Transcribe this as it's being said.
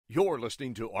You're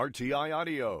listening to RTI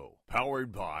Audio,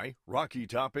 powered by Rocky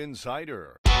Top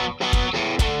Insider.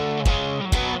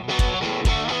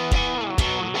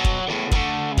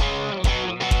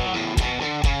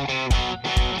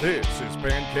 This is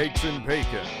Pancakes and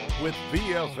Bacon with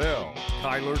VFL,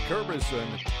 Kyler Kerbyson,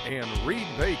 and Reeb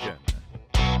Bacon.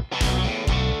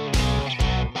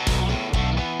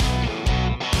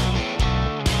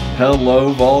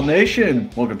 Hello, Vol Nation.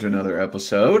 Welcome to another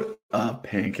episode of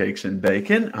Pancakes and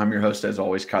Bacon. I'm your host, as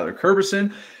always, Kyler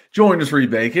Kerbyson. Joined us,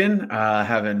 Reeb Bacon.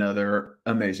 Have another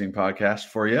amazing podcast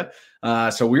for you.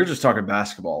 So we're just talking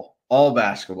basketball, all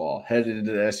basketball, headed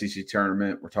into the SEC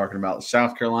tournament. We're talking about the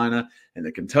South Carolina and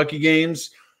the Kentucky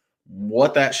games,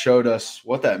 what that showed us,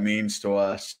 what that means to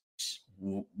us,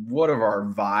 what are our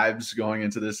vibes going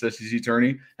into this SEC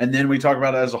tourney, and then we talk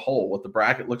about it as a whole, what the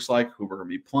bracket looks like, who we're going to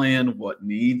be playing, what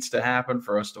needs to happen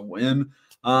for us to win.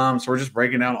 So we're just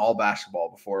breaking down all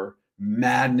basketball before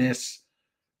madness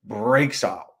breaks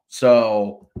out.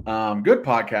 So good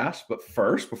podcast, but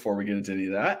first, before we get into any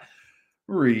of that,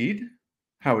 Reed,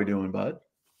 how we doing, bud?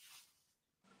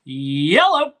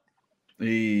 Yellow.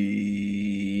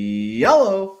 Yellow.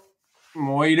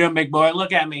 What are you doing, big boy?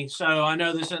 Look at me. So I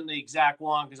know this isn't the exact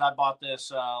one because I bought this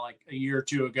like a year or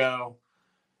two ago.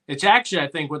 It's actually, I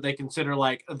think, what they consider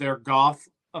like their golf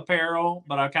apparel,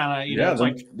 but I kind of, know,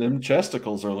 it's them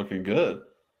chesticles are looking good.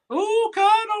 Ooh,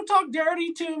 don't talk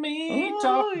dirty to me.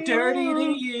 Talk dirty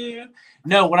to you.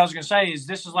 No, what I was going to say is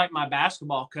this is like my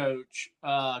basketball coach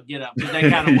get up. They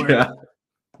kind of wear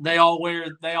They all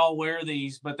wear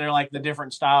these, but they're like the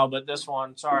different style. But this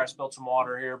one, sorry, I spilled some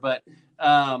water here. But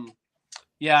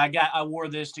yeah, I wore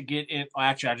this to get in. Well,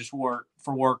 actually, I just wore it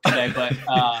for work today. But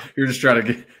you're just trying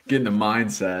to get in the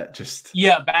mindset.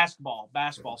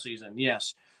 Basketball season.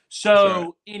 Yes.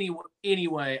 So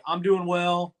anyway, I'm doing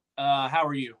well. How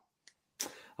are you?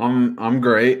 I'm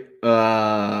great.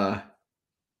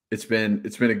 It's been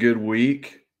a good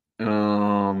week.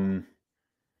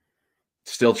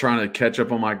 Still trying to catch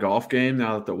up on my golf game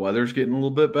now that the weather's getting a little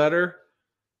bit better.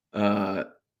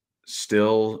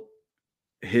 Still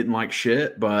hitting like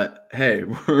shit, but hey,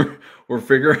 we're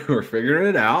figuring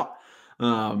it out.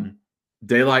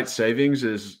 Daylight savings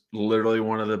is literally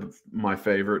one of my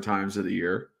favorite times of the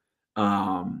year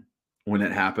when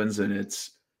it happens, and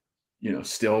it's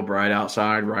still bright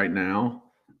outside right now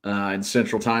in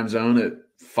Central Time Zone at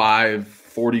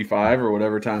 5:45 or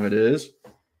whatever time it is.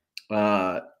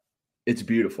 It's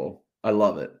beautiful. I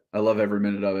love it. I love every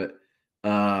minute of it.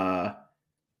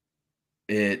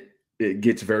 It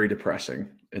gets very depressing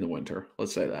in the winter.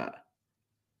 Let's say that.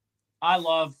 I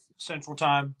love Central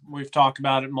Time. We've talked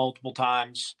about it multiple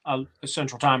times.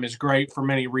 Central Time is great for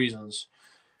many reasons.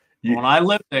 Yeah. When I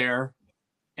lived there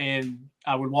and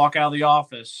I would walk out of the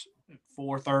office at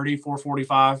 4:30,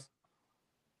 4:45,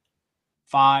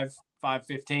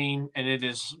 5:15, and it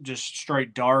is just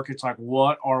straight dark. It's like,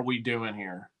 what are we doing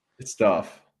here? It's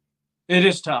tough. It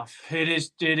is tough. It is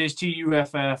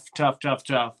TUFF,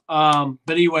 tough. But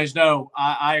anyways, no,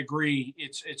 I agree.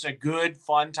 It's a good,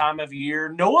 fun time of year.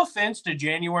 No offense to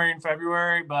January and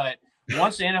February, but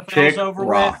once the NFL's over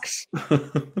rocks.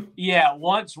 with, yeah,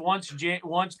 once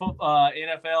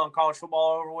NFL and college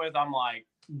football over with, I'm like,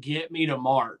 get me to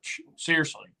March.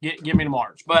 Seriously, get me to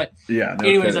March. But yeah,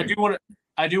 anyways, kidding.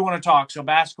 I do want to talk. So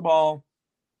basketball,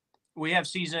 we have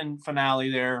season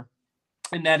finale there.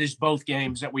 And that is both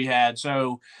games that we had.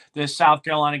 So the South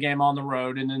Carolina game on the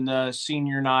road, and then the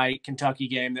senior night Kentucky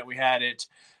game that we had at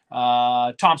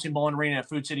Thompson Bowling Arena at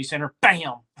Food City Center.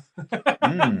 Bam!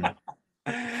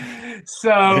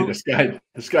 So this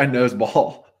guy knows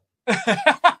ball.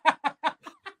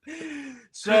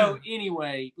 So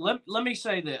anyway, let me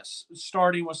say this,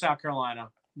 starting with South Carolina.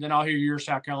 Then I'll hear your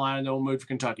South Carolina, and then we'll move to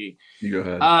Kentucky. You go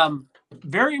ahead.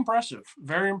 Very impressive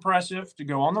to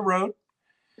go on the road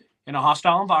in a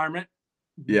hostile environment.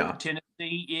 Yeah.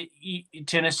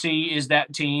 Tennessee is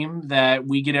that team that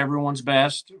we get everyone's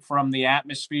best from the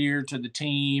atmosphere to the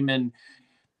team. And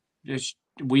just,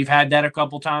 we've had that a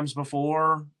couple times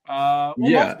before.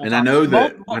 And I know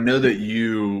that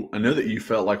you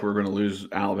felt like we were going to lose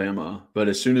Alabama, but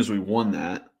as soon as we won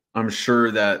that, I'm sure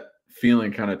that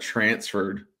feeling kind of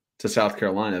transferred to South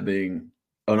Carolina being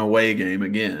an away game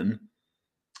again.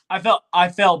 I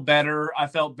felt better. I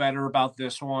felt better about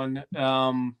this one,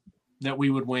 that we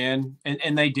would win,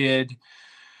 and they did.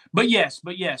 But yes,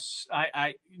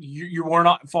 you were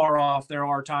not far off. There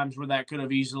are times where that could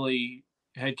have easily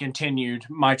had continued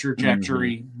my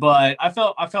trajectory, but I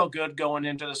felt good going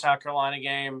into the South Carolina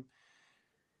game.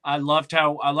 I loved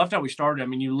how we started. I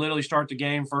mean, you literally start the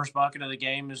game. First bucket of the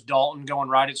game is Dalton going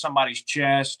right at somebody's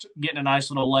chest, getting a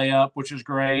nice little layup, which is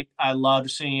great. I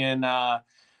loved seeing my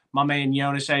man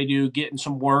Jonas Adu getting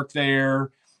some work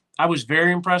there. I was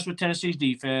very impressed with Tennessee's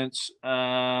defense.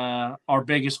 Our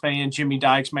biggest fan, Jimmy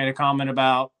Dykes, made a comment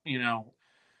about,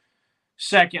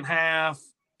 second half,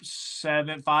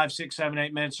 5, 6, 7,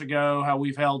 8 minutes ago, how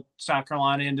we've held South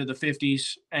Carolina into the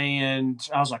 50s. And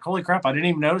I was like, holy crap, I didn't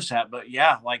even notice that. But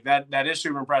yeah, like that is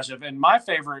super impressive. And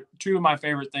two of my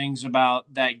favorite things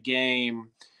about that game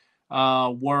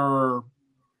were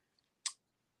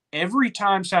every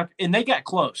time and they got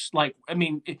close. Like, I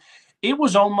mean, it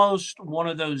was almost one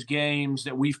of those games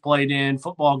that we've played in,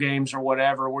 football games or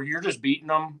whatever, where you're just beating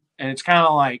them. And it's kind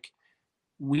of like,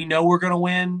 we know we're going to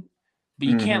win, but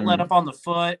you can't let up on the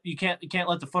foot. You can't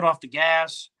let the foot off the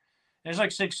gas. There's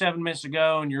like 6, 7 minutes to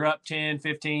go, and you're up 10,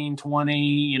 15, 20.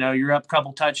 You're up a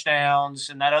couple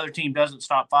touchdowns, and that other team doesn't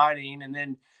stop fighting. And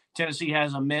then Tennessee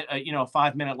has a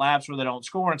 5-minute lapse where they don't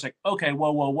score. And it's like, okay,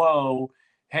 whoa.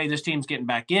 Hey, this team's getting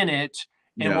back in it.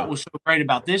 And what was so great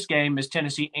about this game is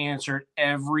Tennessee answered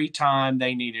every time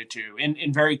they needed to,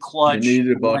 in very clutch. They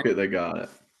needed a bucket, they got it.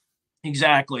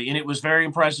 Exactly. And it was very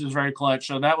impressive. It was very clutch.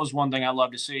 So that was one thing I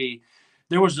love to see.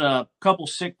 There was a couple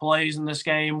sick plays in this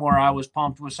game where I was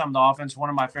pumped with some of the offense. One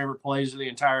of my favorite plays of the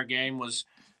entire game was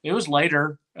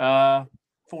later, 4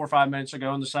 or 5 minutes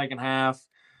ago in the second half.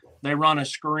 They run a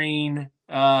screen.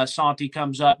 Santi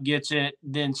comes up, gets it.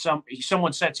 Then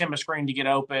someone sets him a screen to get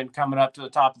open, coming up to the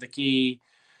top of the key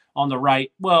on the right,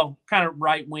 kind of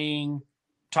right wing,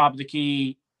 top of the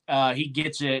key. He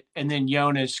gets it, and then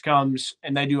Jonas comes,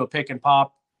 and they do a pick and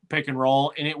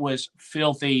roll, and it was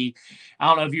filthy. I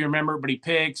don't know if you remember, but he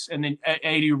picks, and then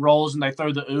 80 rolls, and they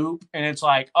throw the oop, and it's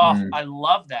like, I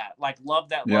love that. Like, love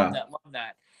that.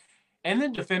 And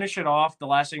then to finish it off, the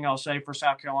last thing I'll say for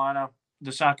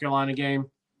the South Carolina game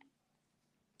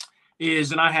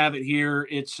is, and I have it here,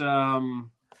 it's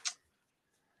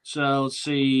so let's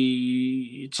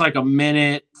see, it's like a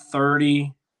minute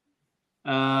 30,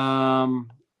 I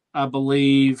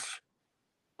believe.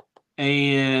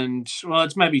 And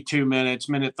it's maybe 2 minutes,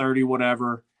 minute 30,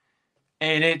 whatever.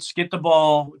 And it's get the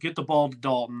ball to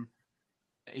Dalton.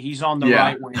 He's on the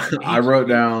right wing. I wrote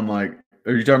down, like,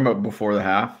 are you talking about before the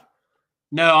half?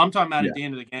 No, I'm talking about at the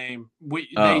end of the game.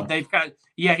 They've got,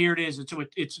 here it is. It's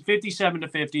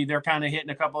 57-50. They're kind of hitting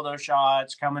a couple of those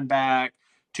shots, coming back.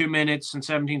 2 minutes and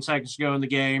 17 seconds to go in the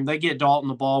game. They get Dalton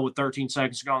the ball with 13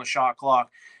 seconds to go on the shot clock.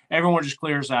 Everyone just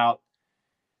clears out.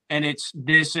 And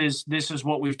this is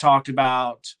what we've talked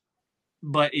about,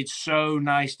 but it's so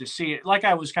nice to see it. Like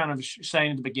I was kind of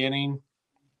saying at the beginning,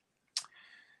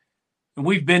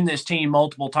 we've been this team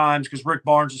multiple times because Rick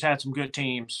Barnes has had some good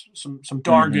teams, some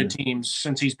darn good teams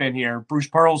since he's been here. Bruce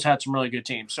Pearl's had some really good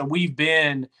teams. So we've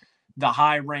been the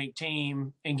high-ranked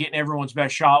team and getting everyone's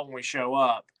best shot when we show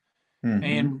up.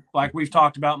 And like we've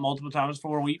talked about multiple times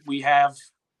before, we have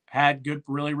had good,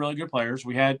 really, really good players.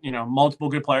 We had, multiple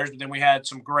good players, but then we had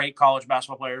some great college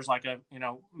basketball players like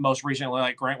most recently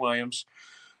like Grant Williams.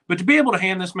 But to be able to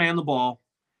hand this man the ball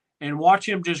and watch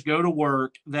him just go to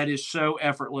work, that is so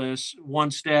effortless. One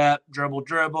step,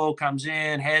 dribble, comes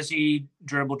in, hezzy,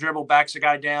 dribble, backs the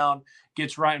guy down,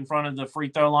 gets right in front of the free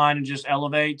throw line and just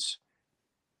elevates.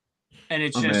 And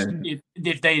it's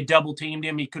if they had double teamed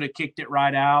him, he could have kicked it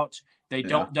right out. They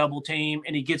don't double team,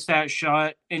 and he gets that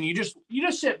shot. And you just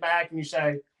sit back and you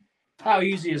say, how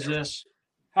easy is this?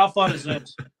 How fun is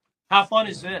this? How fun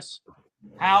is this?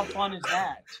 How fun is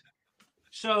that?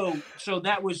 So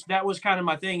that was kind of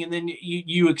my thing. And then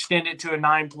you extend it to a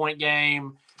 9-point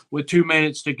game with 2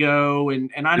 minutes to go. And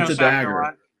I know it's a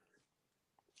dagger.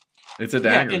 It's a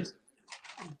dagger.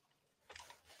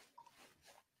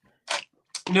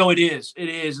 No, it is. It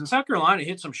is. And South Carolina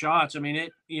hit some shots. I mean,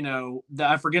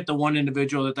 I forget the one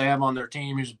individual that they have on their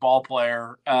team who's a ball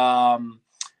player,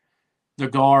 the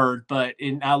guard, but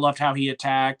I loved how he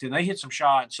attacked, and they hit some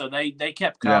shots. So they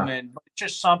kept coming. Yeah. But it's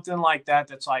just something like that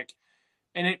that's like,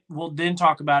 and we'll then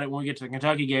talk about it when we get to the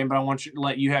Kentucky game, but I want you to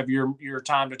let you have your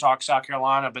time to talk South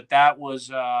Carolina. But that was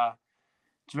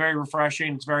it's very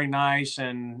refreshing. It's very nice.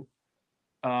 And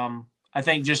I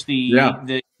think just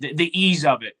the ease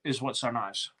of it is what's so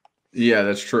nice. Yeah,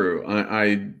 that's true.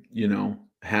 I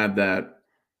had that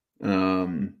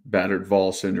battered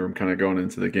Vols syndrome kind of going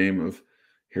into the game of,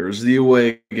 here's the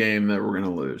away game that we're going to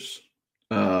lose.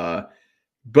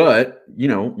 But,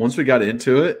 once we got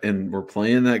into it and we're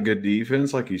playing that good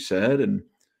defense, like you said, and,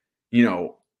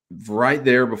 right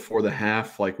there before the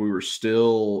half, like we were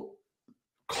still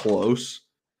close.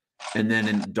 And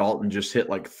then Dalton just hit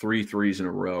like 3 threes in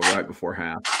a row right before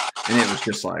half. And it was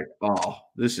just like, oh,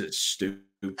 this is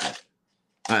stupid.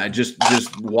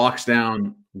 Just walks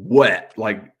down wet.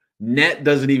 Like, net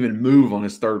doesn't even move on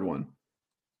his third one.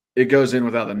 It goes in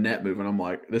without the net moving. I'm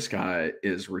like, this guy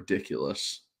is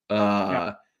ridiculous.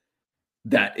 That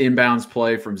inbounds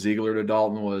play from Ziegler to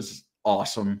Dalton was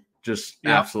awesome. Just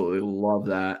absolutely love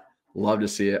that. Love to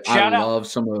see it. I love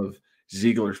some of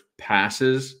Ziegler's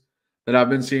passes that I've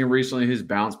been seeing recently. His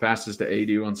bounce passes to AD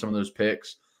on some of those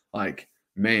picks. Like,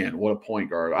 man, what a point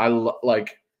guard.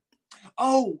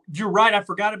 Oh, you're right. I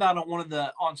forgot about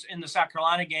in the South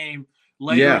Carolina game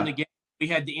later in the game. We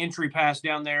had the entry pass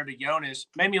down there to Jonas.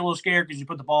 Made me a little scared because you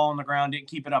put the ball on the ground, didn't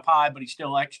keep it up high, but he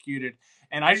still executed.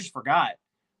 And I just forgot.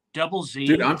 Double Z.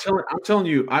 Dude, I'm telling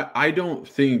you, I don't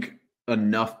think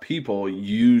enough people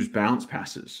use bounce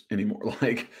passes anymore.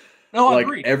 I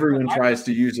agree. Everyone tries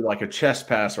to use it like a chest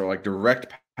pass or like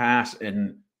direct pass,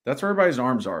 and that's where everybody's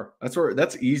arms are.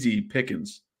 That's easy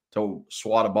pickings to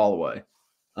swat a ball away.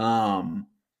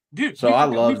 Dude, so I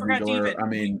love Ziegler. I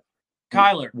mean,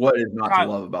 Kyler, what is not to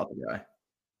love about the guy?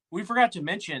 We forgot to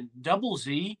mention Double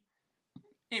Z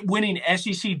winning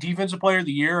SEC Defensive Player of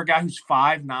the Year, a guy who's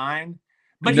 5'9".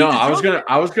 But no, I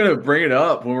was gonna bring it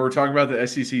up when we were talking about the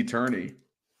SEC tourney,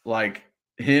 like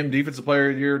him Defensive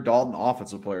Player of the Year, Dalton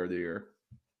Offensive Player of the Year.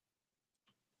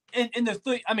 And the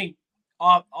thing, I mean,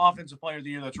 Offensive Player of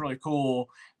the Year, that's really cool.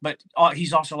 But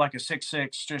he's also like a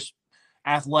 6'6", just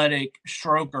athletic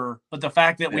stroker. But the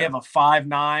fact that we have a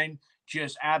 5'9",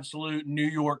 just absolute New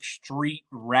York street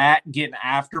rat getting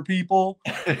after people.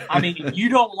 I mean, if you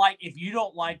don't like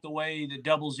the way the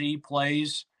Double Z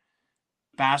plays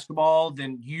basketball,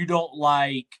 then you don't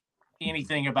like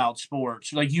anything about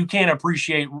sports. Like, you can't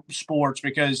appreciate sports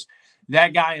because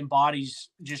that guy embodies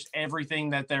just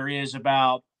everything that there is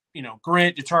about,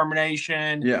 grit,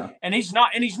 determination. Yeah. And he's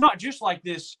not just like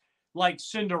this, like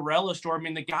Cinderella story. I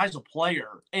mean, the guy's a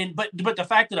player. But the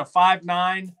fact that a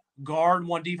 5'9" guard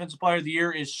won Defensive Player of the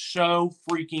Year is so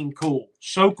freaking cool.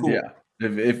 So cool. Yeah.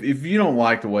 If you don't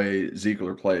like the way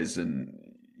Ziegler plays, then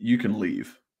you can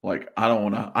leave. Like, I don't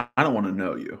want to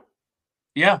know you.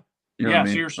 Yeah. You know what I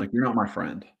mean? Seriously. Like, you're not my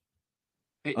friend.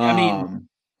 I mean,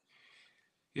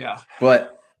 yeah.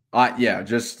 But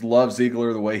just love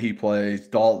Ziegler, the way he plays.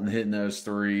 Dalton hitting those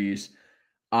threes.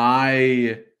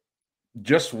 I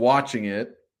just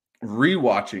rewatching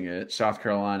it, South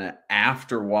Carolina,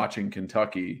 after watching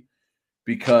Kentucky,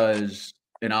 because,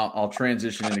 and I'll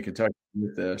transition into Kentucky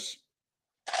with this,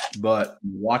 but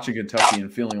watching Kentucky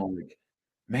and feeling like,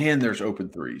 man, there's open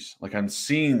threes. Like, I'm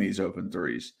seeing these open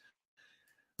threes.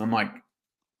 I'm like,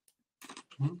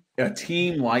 a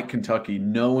team like Kentucky,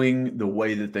 knowing the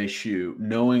way that they shoot,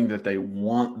 knowing that they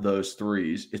want those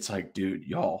threes, it's like, dude,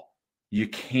 y'all, you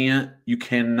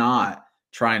cannot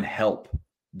try and help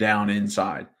down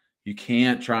inside. You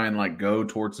can't try and like go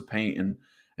towards the paint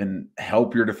and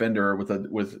help your defender with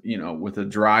a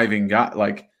driving guy.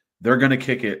 Like, they're going to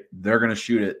kick it. They're going to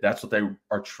shoot it. That's what they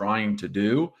are trying to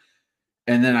do.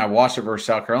 And then I watched it versus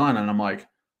South Carolina, and I'm like,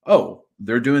 oh,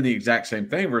 they're doing the exact same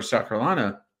thing versus South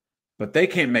Carolina, but they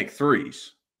can't make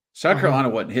threes. South Carolina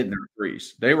wasn't hitting their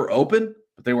threes. They were open,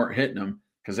 but they weren't hitting them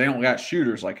because they don't got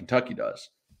shooters like Kentucky does.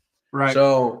 Right.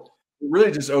 So it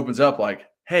really just opens up like,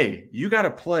 hey, you got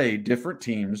to play different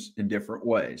teams in different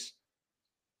ways.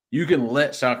 You can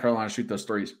let South Carolina shoot those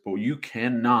threes, but you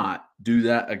cannot do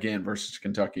that again versus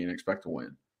Kentucky and expect to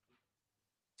win.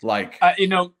 Like,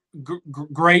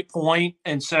 great point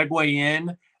and segue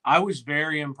in. I was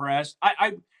very impressed.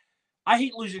 I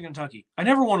hate losing to Kentucky. I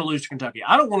never want to lose to Kentucky.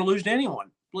 I don't want to lose to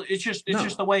anyone. It's just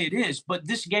the way it is. But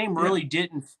this game really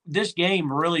didn't. This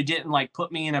game really didn't like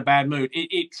put me in a bad mood.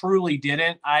 It truly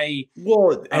didn't. Hey,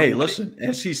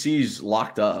 listen, SEC's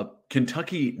locked up.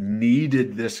 Kentucky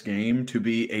needed this game to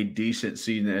be a decent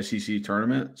seed in the SEC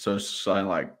tournament. So I'm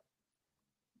like,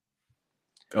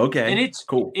 okay, and it's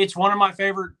cool. It's one of my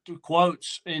favorite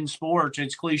quotes in sports.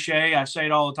 It's cliche. I say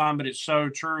it all the time, but it's so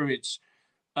true. It's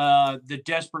the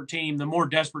desperate team. The more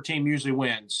desperate team usually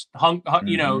wins.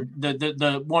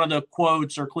 The one of the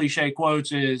quotes or cliche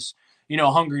quotes is,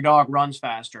 a hungry dog runs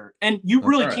faster. And you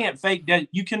really can't fake that.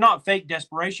 You cannot fake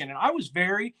desperation. And I was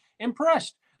very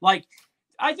impressed. Like,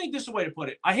 I think this is the way to put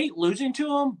it. I hate losing to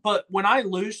them, but when I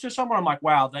lose to someone, I'm like,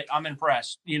 wow, I'm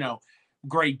impressed.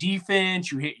 Great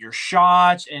defense. You hit your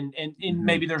shots, and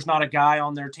maybe there's not a guy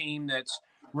on their team that's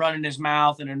running his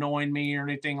mouth and annoying me or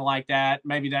anything like that.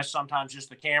 Maybe that's sometimes just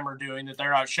the camera doing that.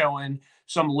 They're not showing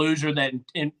some loser that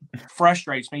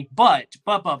frustrates me. But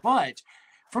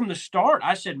from the start,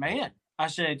 I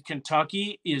said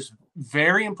Kentucky is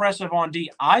very impressive on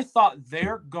D. I thought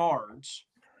their guards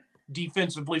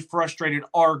defensively frustrated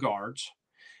our guards.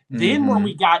 Then when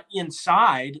we got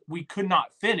inside, we could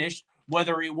not finish.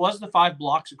 Whether it was the 5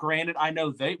 blocks, granted, I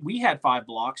know we had 5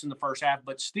 blocks in the first half,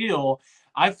 but still,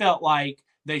 I felt like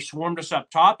they swarmed us up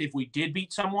top. If we did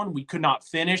beat someone, we could not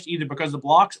finish either because of the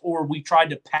blocks or we tried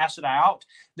to pass it out.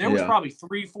 There was probably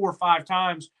 3, 4, 5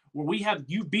 times where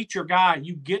you beat your guy,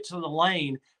 you get to the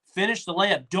lane, finish the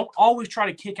layup. Don't always try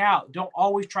to kick out.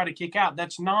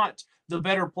 That's not the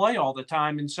better play all the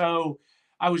time. And so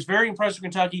I was very impressed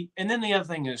with Kentucky. And then the other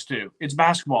thing is, too, it's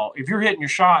basketball. If you're hitting your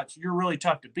shots, you're really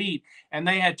tough to beat. And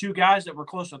they had 2 guys that were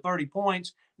close to 30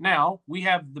 points. Now we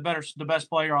have the best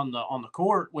player on the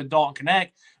court with Dalton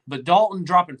Connect. But Dalton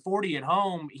dropping 40 at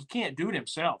home, he can't do it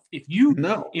himself. If you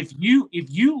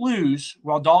lose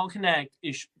while Dalton Connect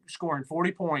is scoring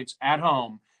 40 points at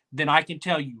home, then I can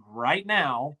tell you right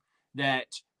now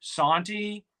that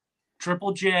Santi,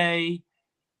 Triple J,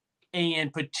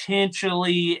 and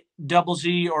potentially Double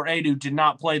Z or Adu did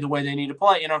not play the way they need to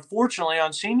play. And unfortunately,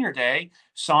 on senior day,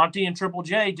 Santi and Triple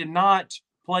J did not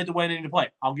play the way they need to play.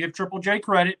 I'll give Triple J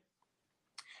credit.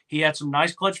 He had some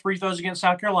nice clutch free throws against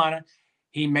South Carolina.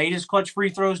 He made his clutch free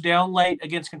throws down late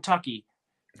against Kentucky.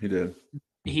 He did.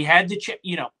 He had the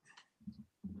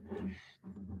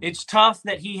it's tough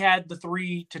that he had the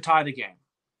 3 to tie the game.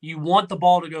 You want the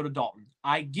ball to go to Dalton.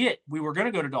 I get we were going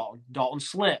to go to Dalton. Dalton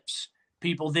slips.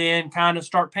 People then kind of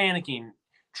start panicking.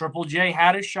 Triple J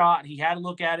had a shot. He had to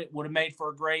look at it. Would have made for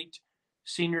a great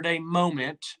senior day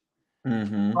moment.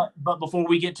 But before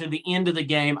we get to the end of the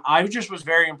game, I just was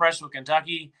very impressed with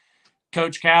Kentucky.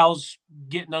 Coach Cal's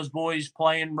getting those boys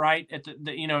playing right at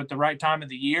the right time of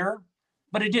the year.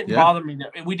 But it didn't bother me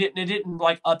that we didn't. It didn't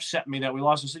like upset me that we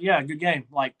lost. I said, "Yeah, good game.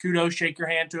 Like kudos, shake your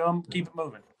hand to them, keep it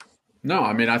moving." No,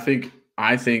 I mean,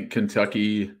 I think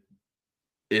Kentucky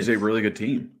is a really good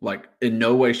team. Like in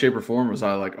no way, shape, or form was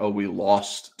I like, "Oh, we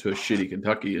lost to a shitty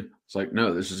Kentucky." It's like,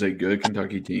 no, this is a good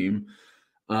Kentucky team.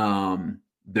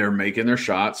 They're making their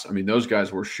shots. I mean, those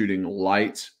guys were shooting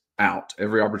lights out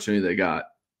every opportunity they got.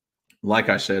 Like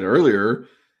I said earlier,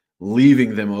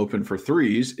 leaving them open for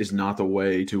threes is not the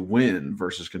way to win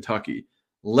versus Kentucky.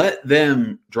 Let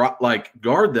them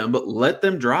guard them, but let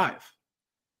them drive.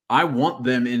 I want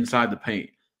them inside the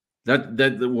paint.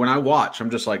 That when I watch,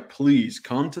 I'm just like, please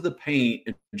come to the paint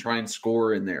and try and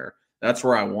score in there. That's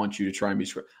where I want you to try and be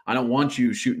scored. I don't want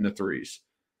you shooting the threes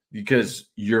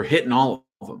because you're hitting all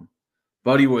of them.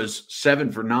 Buddy was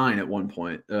 7 for 9 at one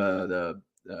point. The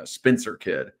Spencer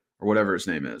kid or whatever his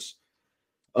name is.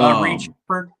 Reed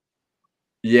Shepherd.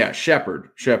 Yeah,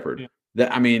 Shepherd. Yeah.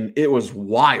 I mean, it was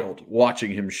wild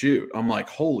watching him shoot. I'm like,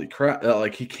 holy crap!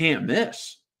 Like he can't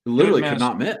miss. He literally could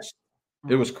not miss.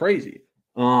 It was crazy.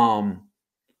 So,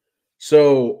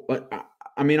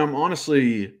 I mean, I'm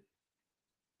honestly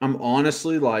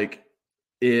like,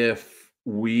 if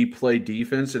we play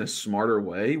defense in a smarter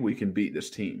way, we can beat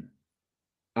this team.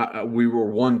 We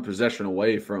were 1 possession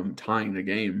away from tying the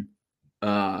game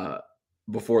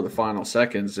before the final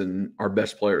seconds, and our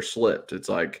best player slipped. It's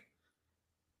like,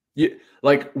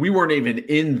 we weren't even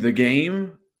in the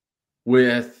game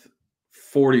with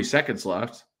 40 seconds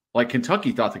left. Like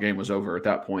Kentucky thought the game was over at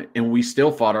that point, and we still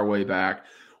fought our way back.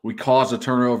 We caused a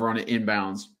turnover on an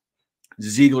inbounds.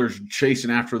 Ziegler's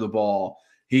chasing after the ball.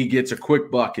 He gets a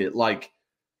quick bucket. Like,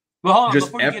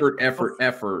 just effort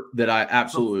that I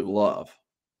absolutely love.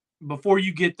 Before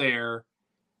you get there,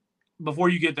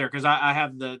 because I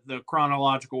have the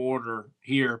chronological order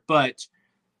here, but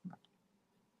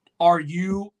are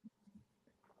you –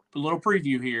 a little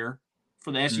preview here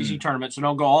for the SEC tournament, so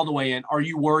don't go all the way in. Are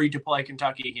you worried to play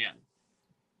Kentucky again?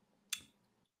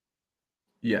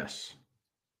 Yes.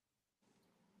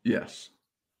 I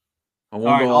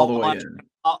won't go all the way in.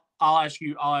 I'll ask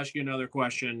you another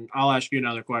question. As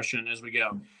we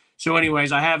go. So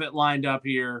anyways, I have it lined up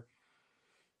here.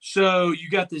 So you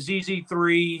got the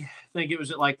ZZ3. I think it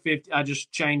was at like 50. I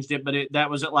just changed it, but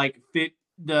that was at like 50.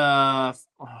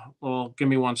 Well, give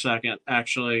me 1 second,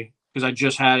 actually, because I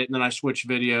just had it and then I switched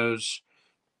videos.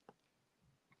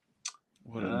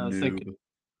 What a noob.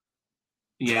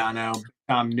 Yeah, I know.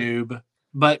 I'm noob.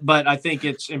 But I think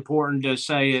it's important to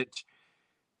say it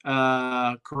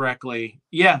correctly.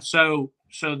 Yeah, so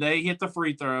they hit the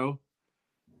free throw.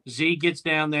 Z gets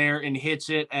down there and hits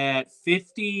it at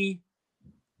 52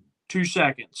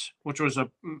 seconds, which was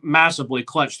a massively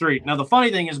clutch 3. Now, the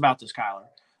funny thing is about this, Kyler,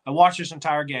 I watched this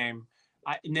entire game,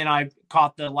 and then I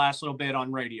caught the last little bit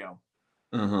on radio.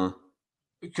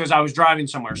 Because I was driving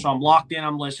somewhere. So I'm locked in,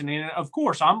 I'm listening. And of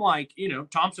course, I'm like,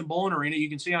 Thompson Bowling Arena, you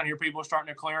can see on here people are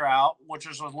starting to clear out, which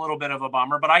is a little bit of a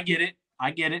bummer, but I get it.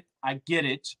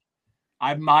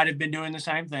 I might have been doing the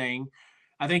same thing.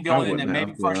 I think the only thing that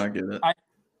maybe I get it.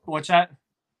 what's that?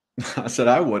 I said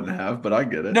I wouldn't have, but I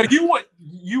get it. No,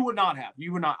 you would not have.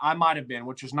 You would not. I might have been,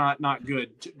 which is not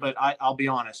good. But I'll be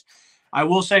honest. I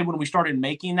will say when we started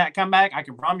making that comeback, I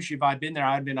can promise you if I'd been there,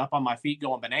 I'd been up on my feet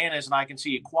going bananas, and I can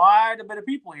see quite a bit of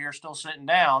people here still sitting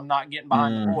down, not getting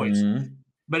behind the boys.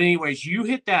 But anyways, you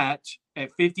hit that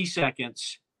at 50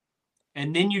 seconds,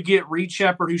 and then you get Reed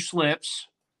Shepherd who slips.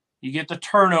 You get the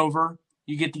turnover.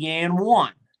 You get the and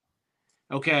one.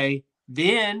 Okay.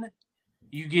 Then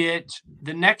you get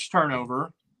the next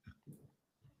turnover.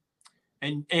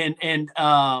 And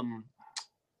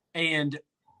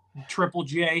Triple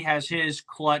J has his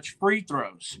clutch free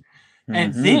throws.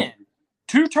 And then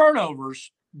 2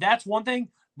 turnovers, that's one thing.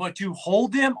 But to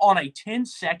hold them on a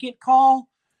 10-second call,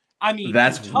 I mean,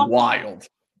 that's wild.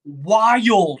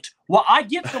 Wild. Well, I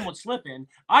get someone slipping.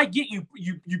 I get you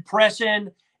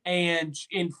pressing and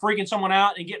freaking someone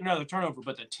out and getting another turnover.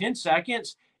 But the 10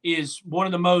 seconds is one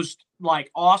of the most, like,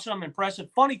 awesome, impressive,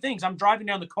 funny things. I'm driving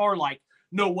down the car like,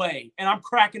 no way. And I'm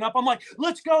cracking up. I'm like,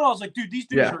 let's go. I was like, dude, these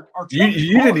dudes are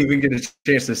you didn't even get a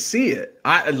chance to see it.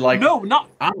 I'm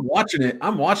watching it.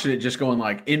 I'm watching it just going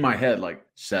like in my head, like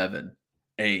 7,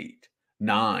 8,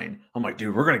 9. I'm like,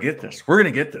 dude, we're going to get this. We're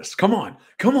going to get this. Come on.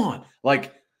 Come on.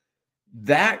 Like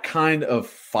that kind of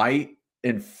fight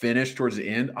and finish towards the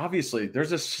end. Obviously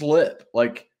there's a slip.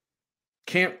 Like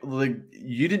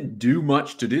you didn't do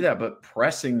much to do that, but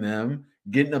pressing them,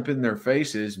 getting up in their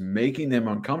faces, making them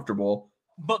uncomfortable.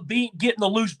 But getting the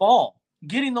loose ball.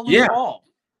 Getting the loose ball.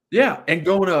 Yeah, and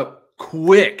going up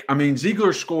quick. I mean,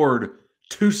 Ziegler scored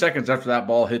 2 seconds after that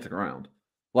ball hit the ground.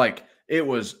 Like, it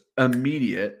was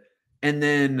immediate. And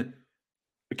then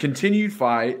a continued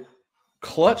fight,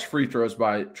 clutch free throws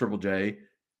by Triple J.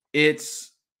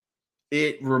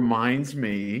 It reminds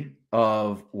me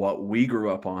of what we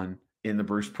grew up on in the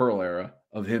Bruce Pearl era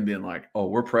of him being like, oh,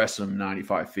 we're pressing them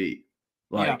 95 feet.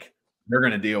 Like, they're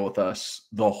going to deal with us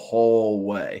the whole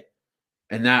way.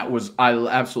 And I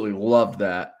absolutely loved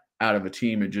that out of a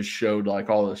team. It just showed like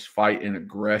all this fight and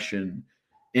aggression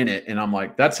in it. And I'm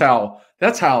like, that's how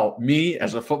me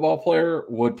as a football player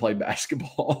would play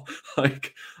basketball.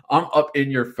 Like, I'm up in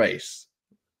your face.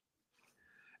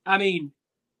 I mean,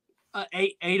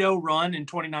 8-0 run in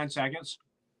 29 seconds,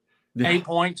 8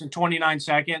 points in 29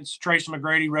 seconds, Tracy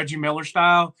McGrady, Reggie Miller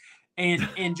style.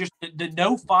 And just the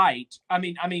no fight. I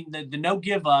mean the no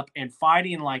give up and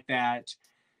fighting like that,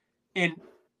 and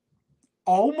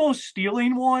almost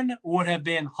stealing one would have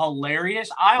been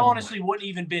hilarious. I honestly wouldn't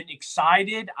even been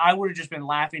excited. I would have just been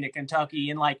laughing at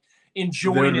Kentucky and like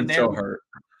enjoying it. So hurt.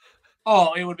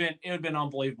 Oh, it would have been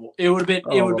unbelievable. It would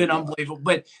have been unbelievable.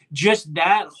 But just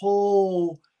that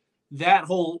whole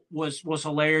was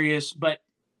hilarious. But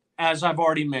as I've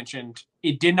already mentioned,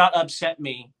 it did not upset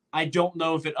me. I don't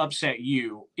know if it upset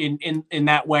you in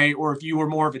that way, or if you were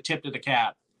more of a tip to the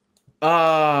cap.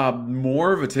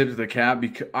 More of a tip to the cap,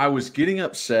 because I was getting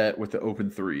upset with the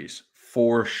open threes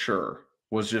for sure.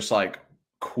 Was just like,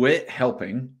 quit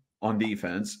helping on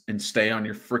defense and stay on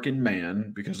your freaking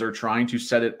man, because they're trying to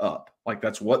set it up. Like,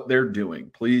 that's what they're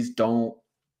doing. Please don't.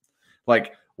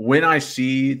 Like, when I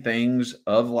see things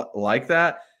like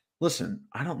that, listen,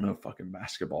 I don't know fucking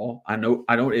basketball. I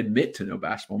don't admit to know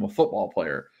basketball. I'm a football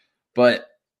player. But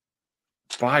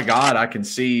by God, I can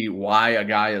see why a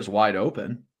guy is wide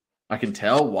open. I can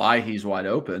tell why he's wide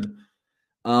open.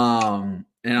 And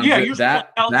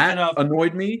that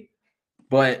annoyed me.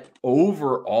 But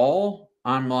overall,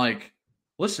 I'm like,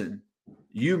 listen,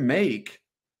 you make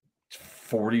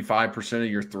 45%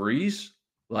 of your threes.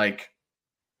 Like,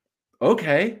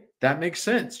 okay, that makes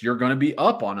sense. You're going to be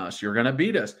up on us. You're going to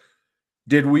beat us.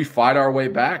 Did we fight our way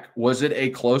back? Was it a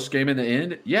close game in the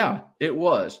end? Yeah, it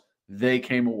was. They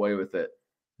came away with it.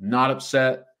 Not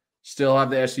upset. Still have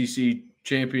the SEC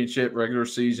championship regular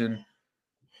season.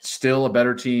 Still a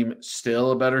better team.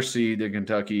 Still a better seed than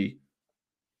Kentucky.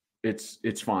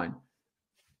 It's fine.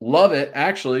 Love it,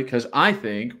 actually, because I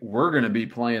think we're going to be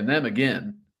playing them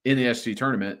again in the SEC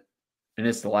tournament, and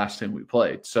it's the last time we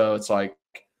played. So it's like,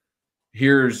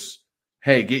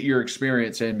 hey, get your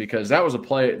experience in, because that was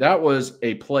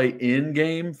a play-in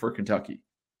game for Kentucky.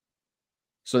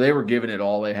 So they were giving it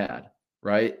all they had,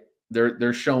 right?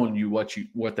 They're showing you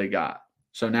what they got.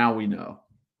 So now we know.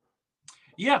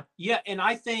 Yeah, and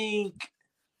I think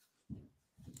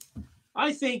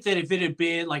that if it had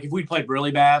been like, if we played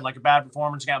really bad, like a bad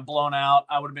performance, got blown out,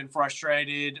 I would have been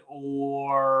frustrated.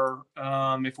 Or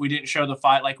if we didn't show the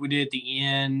fight like we did at the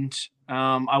end,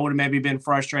 I would have maybe been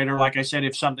frustrated. Or like I said,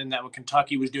 if something that what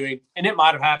Kentucky was doing, and it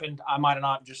might have happened, I might have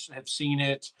not just have seen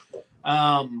it.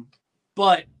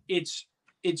 But it's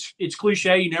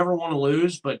cliche. You never want to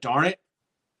lose, but darn it,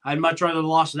 I'd much rather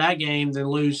lost that game than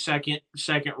lose second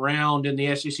round in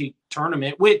the SEC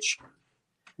tournament, which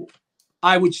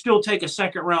I would still take a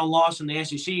second round loss in the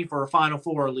SEC for a Final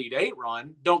Four Elite Eight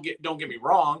run. Don't get me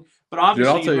wrong, but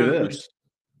obviously, dude, I'll tell you this: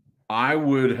 I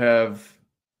would have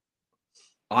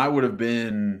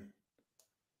been.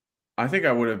 I think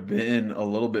I would have been a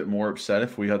little bit more upset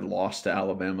if we had lost to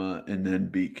Alabama and then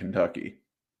beat Kentucky.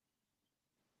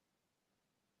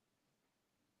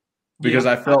 Because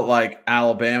I felt like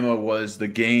Alabama was the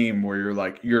game where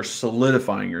you're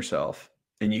solidifying yourself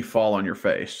and you fall on your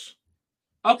face.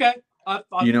 Okay.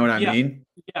 You know what I mean?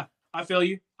 Yeah, I feel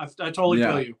you. I totally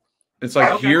feel you. It's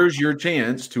like, here's your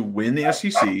chance to win the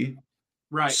SEC.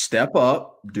 Right. Step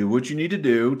up, do what you need to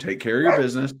do, take care of your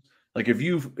business. Like if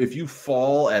you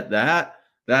fall at that,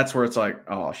 that's where it's like,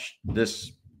 oh,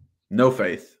 this no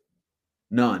faith,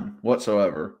 none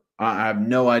whatsoever. I have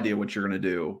no idea what you're going to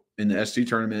do in the SC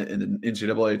tournament, in the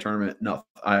NCAA tournament. No,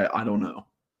 I don't know.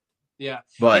 Yeah,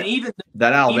 but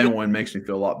that Alabama one makes me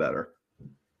feel a lot better.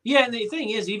 Yeah, and the thing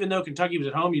is, even though Kentucky was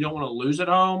at home, you don't want to lose at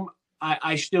home.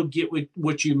 I still get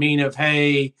what you mean of,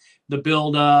 hey, the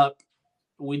build-up,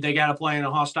 they got to play in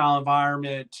a hostile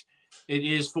environment. It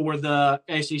is for the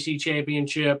SEC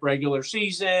championship regular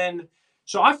season.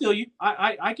 So I feel you.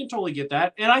 I can totally get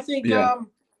that. And I think,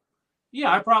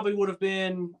 I probably would have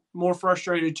been more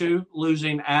frustrated too,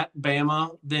 losing at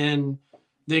Bama than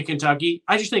Kentucky.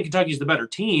 I just think Kentucky's the better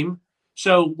team.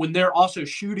 So when they're also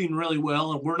shooting really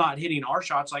well and we're not hitting our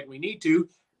shots like we need to,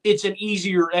 it's an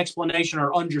easier explanation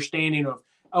or understanding of,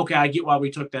 okay, I get why we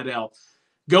took that L.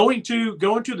 Going to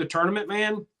the tournament,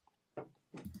 man.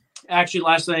 Actually,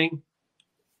 last thing,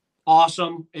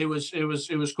 awesome. It was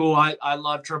cool. I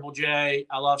love Triple J.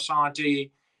 I love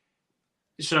Santi.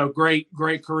 So great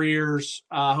careers.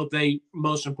 I hope they,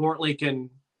 most importantly, can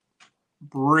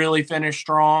really finish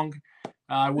strong.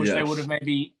 I wish they would have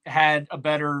maybe had a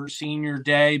better senior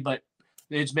day, but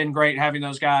it's been great having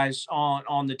those guys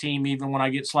on the team, even when I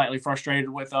get slightly frustrated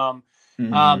with them.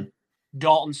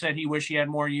 Dalton said he wished he had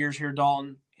more years here,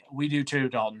 Dalton. We do too,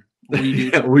 Dalton. We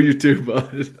do too. We do too,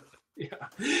 bud. Yeah.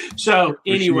 So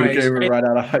anyway, came right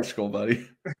out of high school, buddy.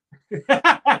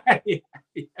 yeah.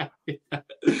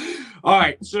 All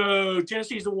right. So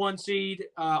Tennessee's the 1 seed.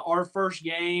 Our first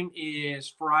game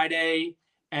is Friday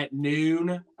at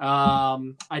noon.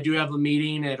 I do have a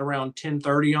meeting at around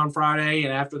 10:30 on Friday,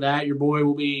 and after that, your boy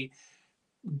will be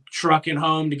trucking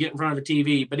home to get in front of a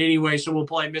TV. But anyway, so we'll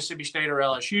play Mississippi State or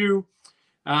LSU.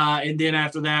 And then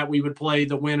after that, we would play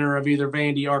the winner of either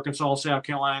Vandy, Arkansas, South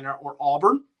Carolina, or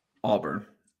Auburn.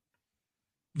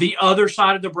 The other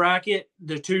side of the bracket,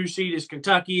 the 2 seed is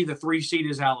Kentucky. The 3 seed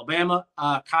is Alabama.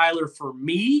 Kyler, for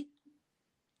me,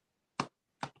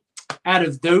 out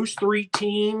of those 3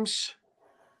 teams,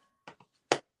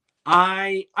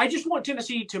 I just want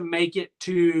Tennessee to make it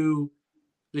to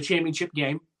the championship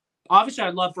game. Obviously,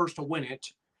 I'd love first to win it.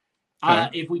 Okay.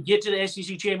 If we get to the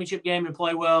SEC championship game and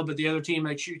play well, but the other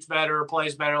team shoots better,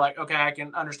 plays better, okay, I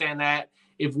can understand that.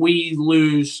 If we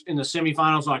lose in the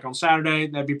semifinals, like on Saturday,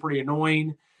 that'd be pretty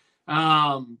annoying.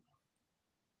 I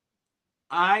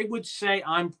would say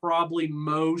I'm probably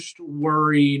most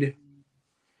worried.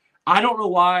 I don't know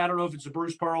why. I don't know if it's a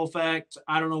Bruce Pearl effect.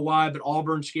 I don't know why, but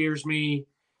Auburn scares me.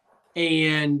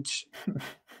 And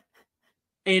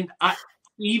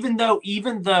even though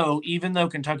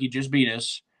Kentucky just beat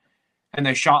us and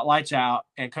they shot lights out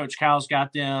and Coach Cal's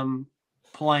got them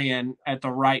playing at the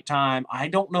right time, I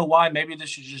don't know why. Maybe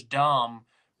this is just dumb,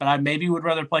 but I maybe would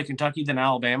rather play Kentucky than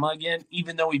Alabama again,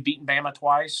 even though we've beaten Bama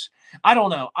twice. I don't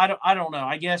know. I don't know.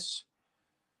 I guess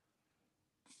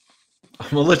I'm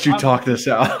gonna let you talk this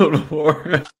out.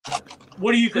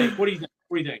 What do you think?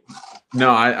 No,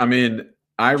 I mean,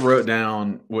 I wrote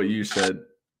down what you said.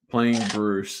 Playing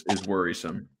Bruce is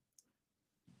worrisome.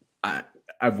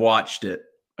 I've watched it.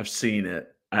 I've seen it.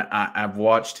 I've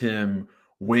watched him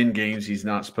win games he's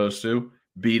not supposed to,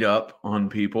 beat up on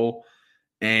people,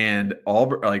 and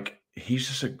Auburn, he's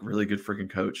just a really good freaking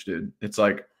coach, dude. It's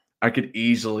like I could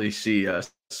easily see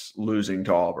us losing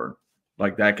to Auburn.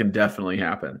 That can definitely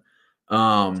happen.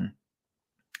 I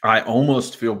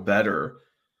almost feel better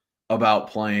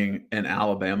about playing in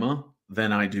Alabama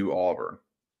than I do Auburn.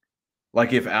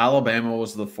 If Alabama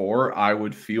was the 4, I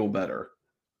would feel better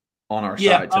on our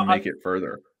side to make it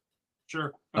further.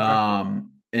 Sure. Okay.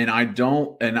 And I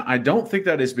don't think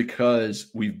that is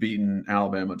because we've beaten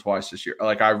Alabama twice this year.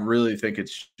 I really think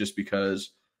it's just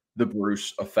because the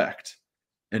Bruce effect,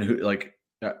 and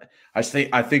I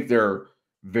think they're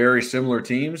very similar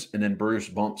teams, and then Bruce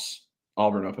bumps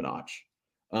Auburn up a notch.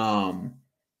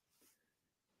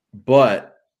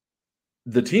 But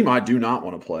the team I do not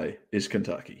want to play is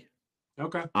Kentucky.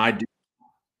 Okay. I do.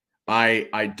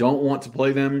 I don't want to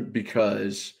play them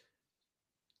because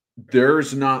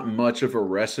there's not much of a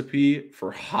recipe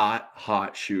for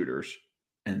hot shooters,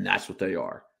 and that's what they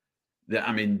are.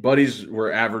 I mean, buddies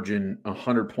were averaging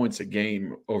 100 points a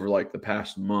game over like the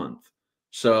past month.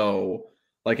 So,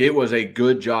 like, it was a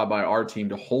good job by our team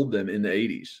to hold them in the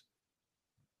 80s.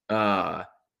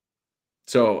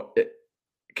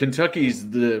 Kentucky's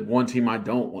the one team I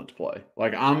don't want to play.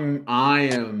 Like, I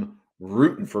am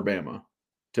rooting for Bama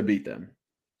to beat them.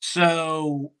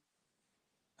 So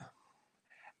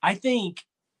I think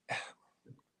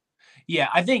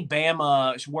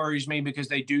Bama worries me because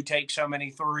they do take so many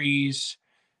threes,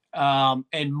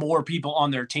 and more people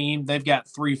on their team. They've got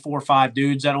 3, 4, 5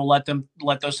 dudes that'll let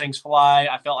those things fly.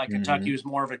 I felt like Kentucky was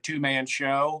more of a 2-man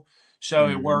show, so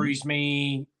it worries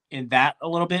me in that a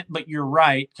little bit. But you're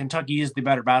right, Kentucky is the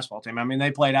better basketball team. I mean,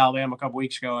 they played Alabama a couple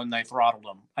weeks ago and they throttled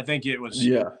them. I think it was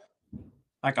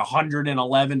like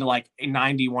 111 to like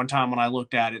 90 one time when I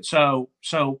looked at it. So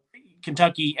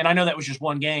Kentucky, and I know that was just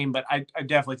one game, but I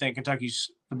definitely think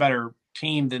Kentucky's the better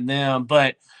team than them.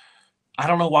 But I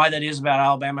don't know why that is about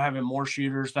Alabama having more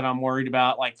shooters that I'm worried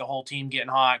about, like the whole team getting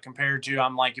hot compared to,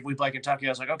 I'm like, if we play Kentucky, I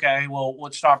was like, okay, well,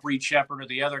 let's stop Reed Shepherd or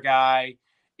the other guy.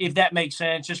 If that makes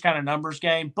sense, just kind of numbers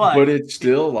game. But it's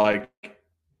still like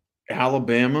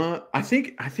Alabama. I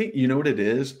think you know what it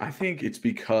is? I think it's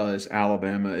because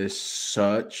Alabama is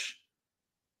such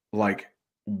like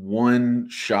one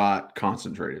shot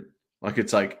concentrated. Like,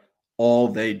 it's like all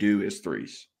they do is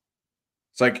threes.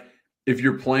 It's like if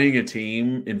you're playing a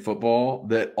team in football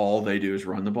that all they do is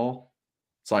run the ball,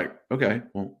 it's like, okay,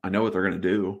 well, I know what they're going to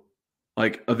do.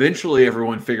 Like, eventually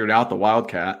everyone figured out the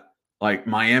Wildcat. Like,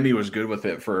 Miami was good with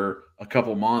it for a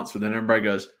couple months, but then everybody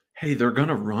goes, hey, they're going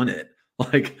to run it.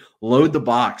 Like, load the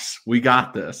box. We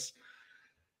got this.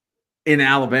 In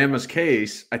Alabama's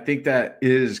case, I think that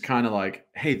is kind of like,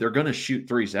 hey, they're going to shoot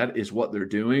threes. That is what they're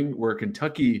doing, where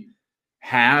Kentucky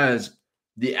has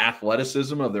the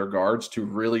athleticism of their guards to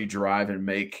really drive and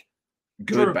make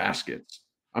good baskets.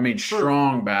 I mean,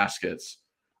 strong baskets.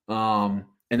 And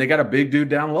they got a big dude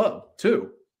down low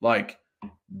too. Like,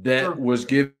 that was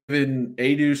giving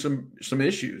Adu some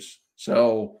issues.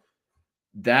 So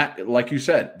that, like you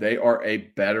said, they are a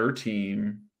better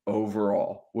team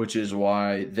overall, which is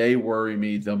why they worry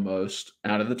me the most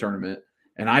out of the tournament.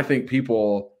 And I think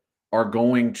people are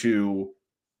going to,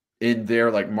 in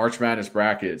their like March Madness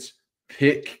brackets,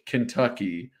 pick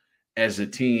Kentucky as a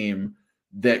team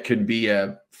that can be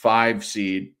a 5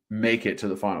 seed, make it to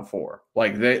the Final Four.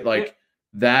 Like,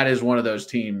 that is one of those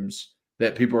teams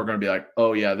that people are going to be like,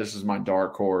 oh yeah, this is my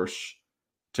dark horse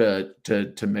to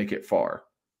make it far.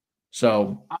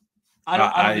 So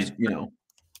I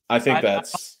think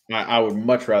I would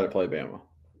much rather play Bama.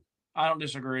 I don't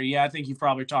disagree. Yeah, I think you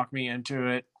probably talked me into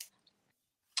it.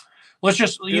 Let's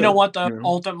just, you know what, though,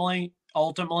 ultimately,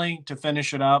 to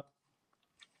finish it up,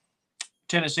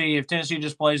 Tennessee, if Tennessee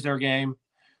just plays their game,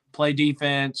 play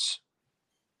defense,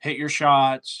 hit your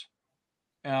shots,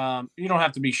 you don't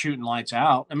have to be shooting lights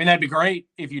out. I mean, that'd be great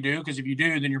if you do, because if you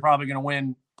do, then you're probably going to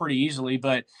win pretty easily.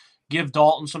 But give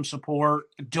Dalton some support.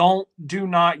 Do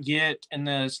not get in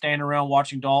the stand around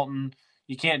watching Dalton.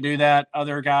 You can't do that.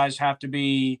 Other guys have to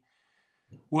be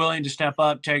willing to step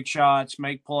up, take shots,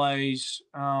 make plays.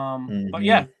 But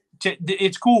yeah,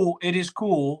 it's cool. It is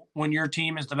cool when your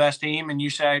team is the best team and you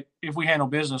say, if we handle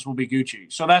business, we'll be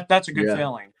Gucci. So that's a good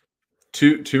feeling.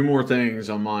 Two more things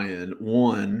on my end.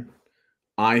 One,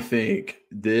 I think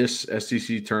this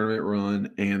SEC tournament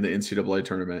run and the NCAA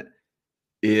tournament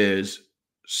is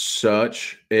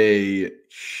such a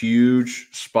huge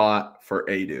spot for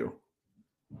Adu.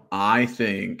 I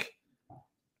think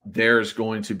there's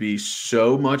going to be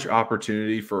so much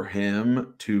opportunity for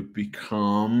him to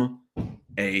become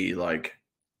a like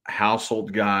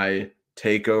household guy,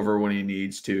 take over when he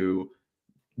needs to,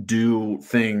 do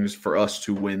things for us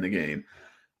to win the game.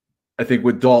 I think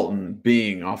with Dalton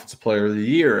being Offensive Player of the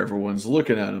Year, everyone's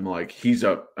looking at him like he's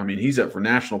up. I mean, he's up for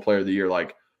National Player of the Year.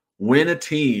 Like, when a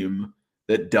team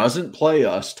that doesn't play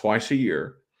us twice a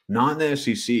year, not in the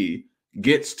SEC,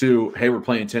 gets to, hey, we're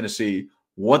playing Tennessee,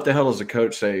 what the hell does the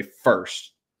coach say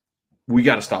first? We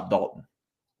got to stop Dalton.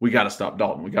 We got to stop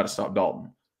Dalton. We got to stop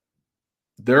Dalton.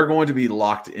 They're going to be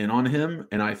locked in on him,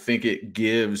 and I think it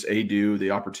gives Adu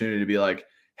the opportunity to be like,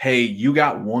 hey, you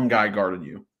got one guy guarding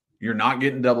you. You're not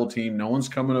getting double teamed. No one's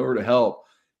coming over to help.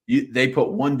 They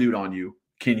put one dude on you.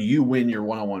 Can you win your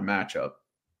one-on-one matchup?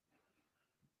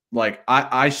 Like,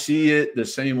 I see it the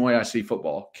same way I see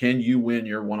football. Can you win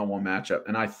your one-on-one matchup?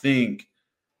 And I think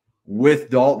with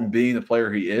Dalton being the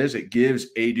player he is, it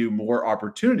gives Adu more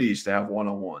opportunities to have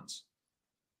one-on-ones.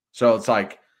 So it's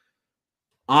like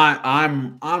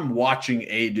I'm watching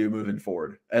Adu moving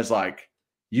forward as like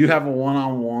you have a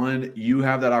one-on-one, you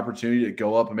have that opportunity to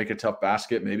go up and make a tough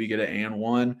basket, maybe get an and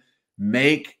one,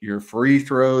 make your free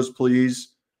throws,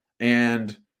 please.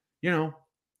 And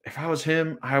if I was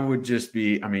him, I would just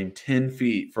be, 10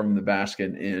 feet from the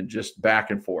basket and just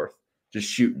back and forth, just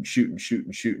shooting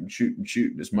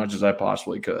as much as I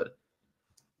possibly could.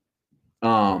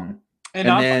 And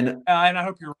I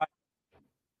hope you're right.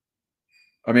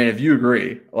 If you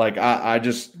agree, like I'm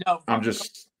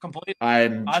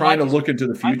trying to look into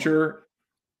the future,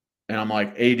 and I'm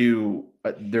like, Adu,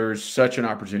 there's such an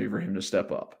opportunity for him to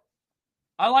step up.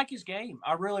 I like his game.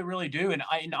 I really, really do. And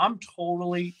I'm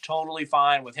totally, totally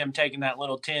fine with him taking that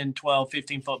little 10, 12,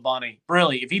 15-foot bunny.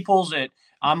 Really, if he pulls it,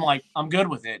 I'm good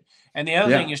with it. And the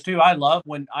other thing is too, I love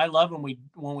when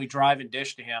we drive and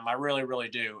dish to him. I really, really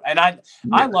do. And I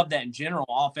love that in general.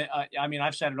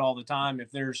 I've said it all the time.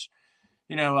 If there's,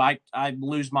 I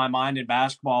lose my mind in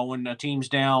basketball when a team's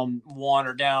down 1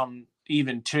 or down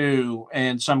even 2,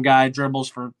 and some guy dribbles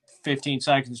for 15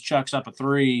 seconds, chucks up a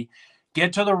 3,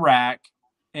 get to the rack.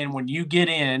 And when you get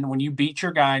in, when you beat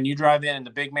your guy and you drive in and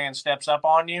the big man steps up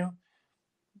on you,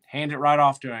 hand it right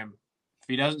off to him. If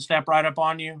he doesn't step right up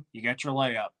on you, you get your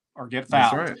layup or get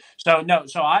fouled. That's right.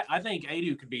 So I think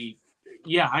Adu could be,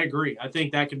 I agree. I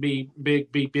think that could be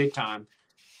big time.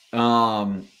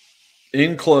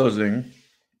 In closing,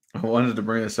 I wanted to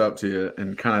bring this up to you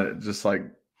and kind of just like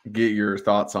get your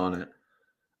thoughts on it.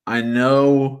 I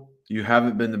know you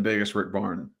haven't been the biggest Rick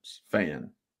Barnes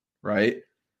fan, right?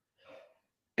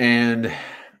 And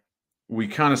we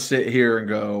kind of sit here and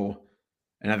go,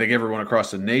 and I think everyone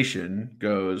across the nation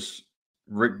goes,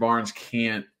 Rick Barnes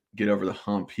can't get over the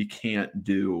hump. He can't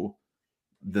do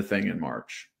the thing in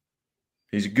March.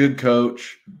 He's a good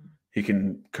coach. He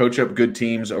can coach up good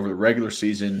teams over the regular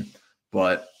season,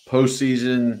 but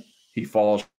postseason, he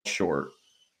falls short.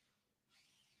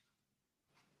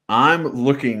 I'm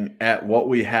looking at what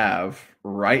we have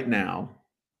right now,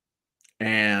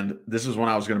 and this is when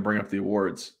I was going to bring up the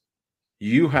awards.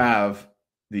 You have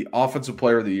the Offensive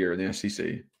Player of the Year in the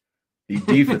SEC, the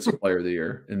Defensive Player of the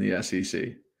Year in the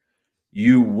SEC.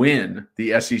 You win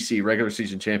the SEC regular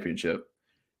season championship.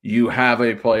 You have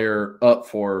a player up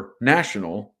for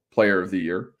National Player of the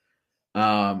Year.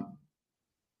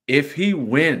 If he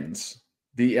wins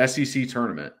the SEC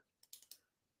tournament,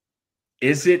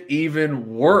 is it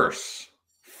even worse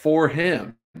for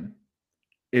him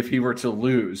if he were to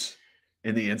lose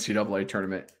in the NCAA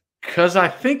tournament? Because I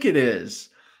think it is.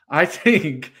 I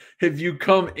think if you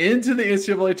come into the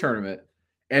NCAA tournament,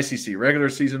 SEC regular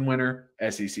season winner,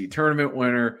 SEC tournament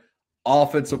winner,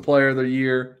 Offensive Player of the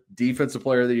Year, Defensive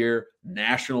Player of the Year,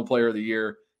 National Player of the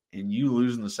Year, and you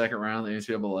lose in the second round of the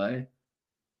NCAA,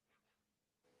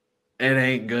 it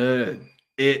ain't good.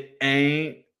 It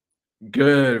ain't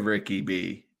good, Ricky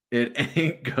B. It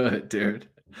ain't good, dude.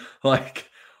 Like,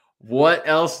 what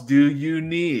else do you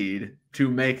need to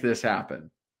make this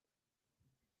happen?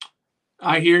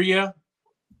 I hear you,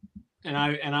 and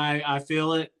I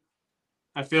feel it.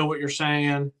 I feel what you're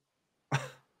saying.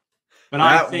 But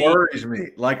that worries me.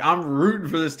 Like, I'm rooting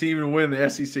for this team to win the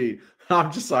SEC.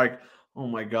 I'm just like, oh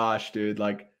my gosh, dude.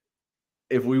 Like,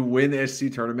 if we win the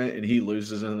SEC tournament and he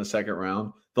loses in the second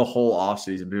round, the whole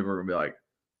offseason, people are going to be like,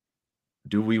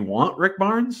 do we want Rick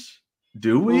Barnes?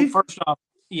 Do we? Well,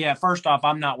 first off,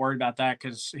 I'm not worried about that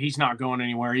because he's not going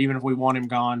anywhere. Even if we want him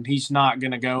gone, he's not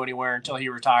going to go anywhere until he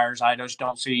retires. I just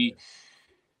don't see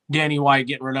Danny White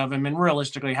getting rid of him. And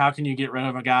realistically, how can you get rid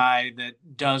of a guy that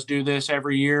does do this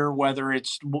every year, whether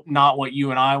it's not what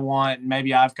you and I want?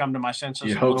 Maybe I've come to my senses.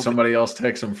 You hope somebody else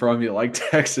takes him from you like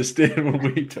Texas did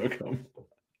when we took him.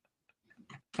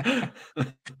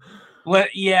 Well,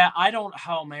 yeah, I don't.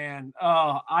 Oh man,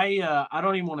 I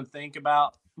don't even want to think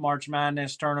about March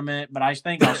Madness tournament, but I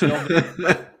think I'll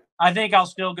still. I think I'll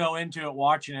still go into it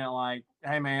watching it like,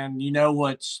 hey man, you know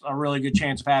what's a really good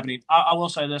chance of happening. I will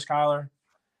say this, Kyler.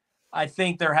 I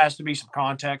think there has to be some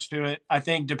context to it. I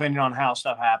think depending on how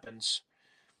stuff happens,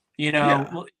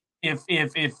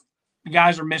 if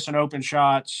guys are missing open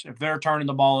shots, if they're turning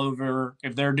the ball over,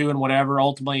 if they're doing whatever,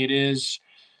 ultimately it is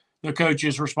the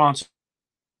coach's responsibility.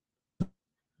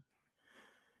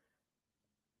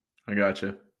 I got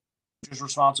you.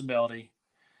 Responsibility.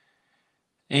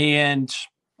 And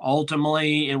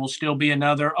ultimately it will still be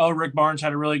another, Rick Barnes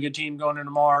had a really good team going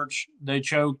into March. They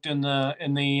choked in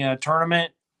the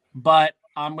tournament, but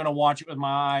I'm going to watch it with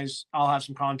my eyes. I'll have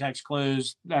some context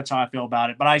clues. That's how I feel about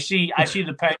it. But I see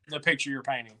the picture you're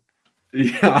painting.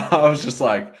 Yeah, I was just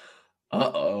like,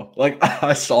 uh-oh. Like,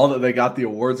 I saw that they got the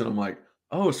awards, and I'm like,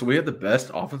 Oh, so we had the best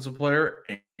offensive player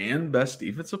and best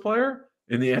defensive player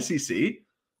in the SEC?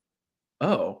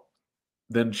 Oh,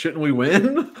 then shouldn't we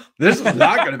win? This is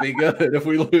not going to be good if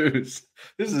we lose.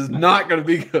 This is not going to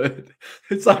be good.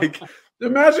 It's like,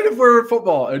 imagine if we were in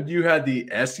football and you had the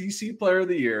SEC player of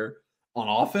the year on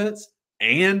offense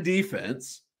and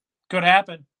defense. Could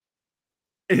happen.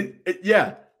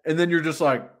 Yeah. And then you're just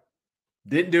like,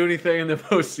 didn't do anything in the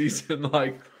postseason.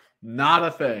 Like, not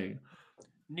a thing.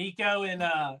 Nico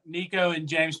and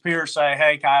James Pierce say,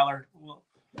 "Hey, Kyler,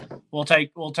 we'll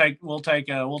take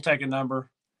a number."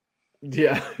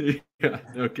 Yeah,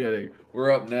 no kidding.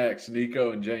 We're up next,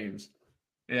 Nico and James.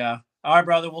 Yeah. All right,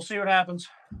 brother. We'll see what happens.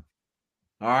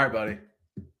 All right, buddy.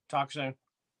 Talk soon.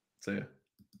 See ya.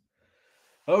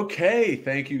 Okay,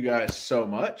 thank you guys so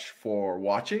much for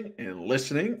watching and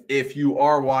listening. If you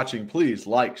are watching, please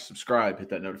like, subscribe, hit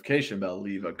that notification bell,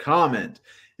 leave a comment.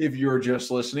 If you're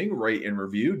just listening, rate and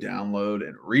review, download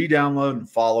and re-download, and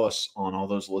follow us on all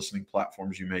those listening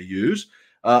platforms you may use.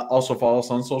 Also follow us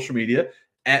on social media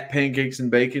at Pancakes and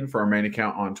Bacon for our main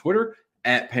account on Twitter,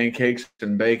 at Pancakes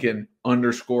and Bacon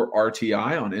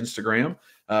 _RTI on Instagram.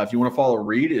 If you want to follow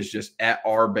Reed, it's just at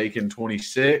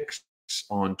rbacon26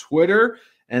 on Twitter.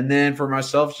 And then for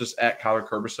myself, it's just at Kyler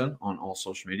Kerbyson on all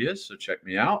social media. So check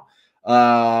me out.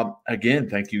 Again,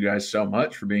 thank you guys so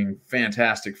much for being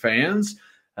fantastic fans.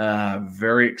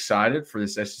 Very excited for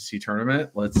this SEC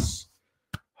tournament. Let's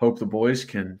hope the boys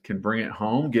can bring it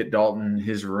home, get Dalton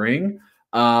his ring.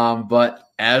 But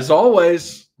as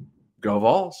always, go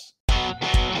Vols.